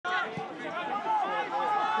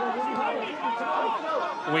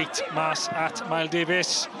Wait mas at Mael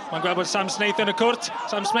Davies. Mae'n gweld bod Sam Snaith yn y cwrt.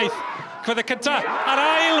 Sam Snaith, cwydda cynta, ar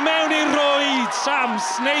ail mewn i'r roed. Sam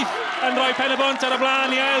Snaith yn rhoi Pen-y-bont ar y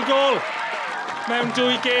blaen i ail gol. Mewn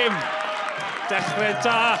 2 gêm. Dechrau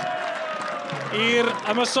da i'r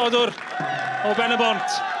ymysodwr o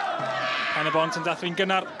Pen-y-bont. Pen-y-bont yn dathlu'n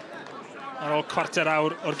gynnar ar ôl cwarter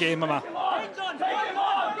awr o'r gêm yma.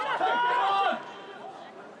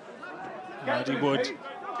 Wedi Wood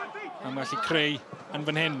am gallu creu yn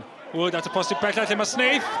fan hyn. Wood at y posib bellach lle mae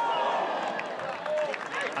Snaith.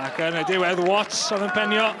 Ac yn y diwedd, Watts oedd yn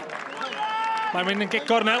penio. Mae'n mynd yn gic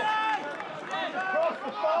gornel.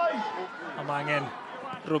 Ond mae angen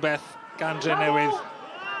rhywbeth gan Drenewydd.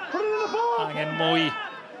 Angen mwy.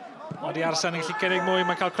 Odi Arsan yn gallu cynnig mwy.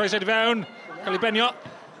 Mae'n cael croeso i fewn. Cael ei benio.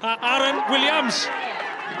 A Aaron Williams.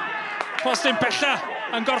 Postyn pella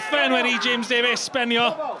yn gorffen wedi James Davies benio.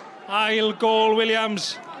 Ail gol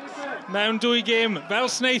Williams. Mewn 2 gêm. Fel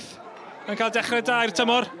Snaith yn cael dechrau da i'r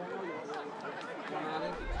tymor.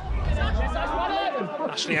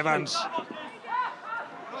 Ashley Evans.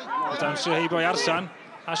 Dawnsio heibo i Arsan.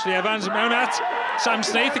 Ashley Evans mewn at Sam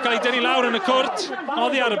Snaith yn cael ei dynnu lawr yn y cwrt.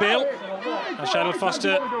 Oddi ar y bêl. A Cheryl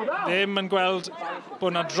Foster ddim yn gweld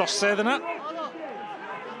bod yna drosedd yna.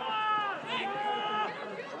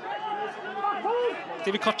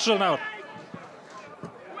 David Cottrell nawr.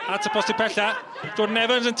 At y posti pella. Jordan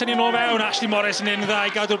Evans yn tynnu nôl fewn. Ashley Morris yn un dda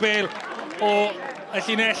i gadw'r bêl o y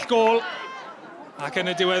llinell gol. Ac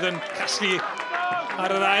yn y diwedd yn casglu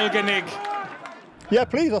ar yr ail gynnig. Yeah,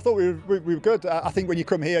 pleased. I thought we were good. I think when you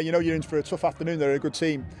come here, you know you're in for a tough afternoon. They're a good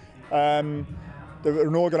team. They're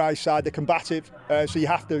an organised side. They're combative. So you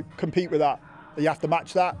have to compete with that. You have to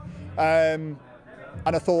match that. And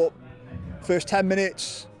I thought first 10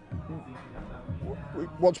 minutes,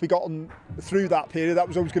 once we got on through that period, that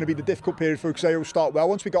was always going to be the difficult period for us because they always start well.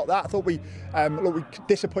 Once we got that, I thought we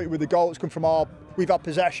disappointed with the goal. It's come from we've had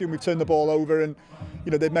possession, we've turned the ball over, and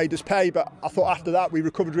you know they've made us pay. But I thought after that we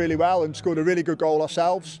recovered really well and scored a really good goal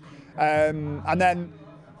ourselves. And then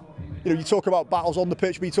you know you talk about battles on the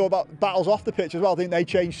pitch, but you talk about battles off the pitch as well. I think they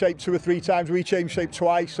changed shape 2 or 3 times. We changed shape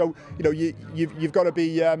twice. So you know you've got to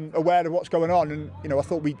be aware of what's going on. And you know I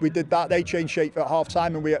thought we did that. They changed shape at half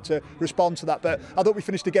time, and we had to respond to that. But I thought we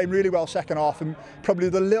finished the game really well second half, and probably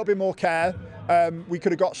with a little bit more care, we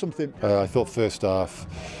could have got something. I thought first half,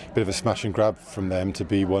 a bit of a smash and grab from them to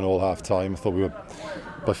be 1-1 half time. I thought we were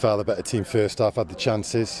by far the better team first half, had the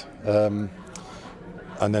chances, and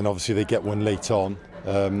then obviously they get one late on.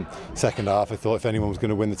 Second half, I thought if anyone was going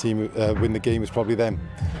to win the game, it was probably them.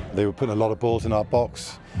 They were putting a lot of balls in our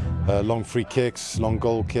box, long free kicks, long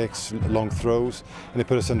goal kicks, long throws, and they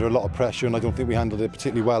put us under a lot of pressure. And I don't think we handled it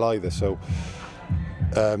particularly well either. So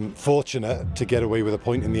fortunate to get away with a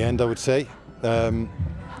point in the end, I would say,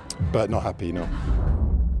 but not happy, no.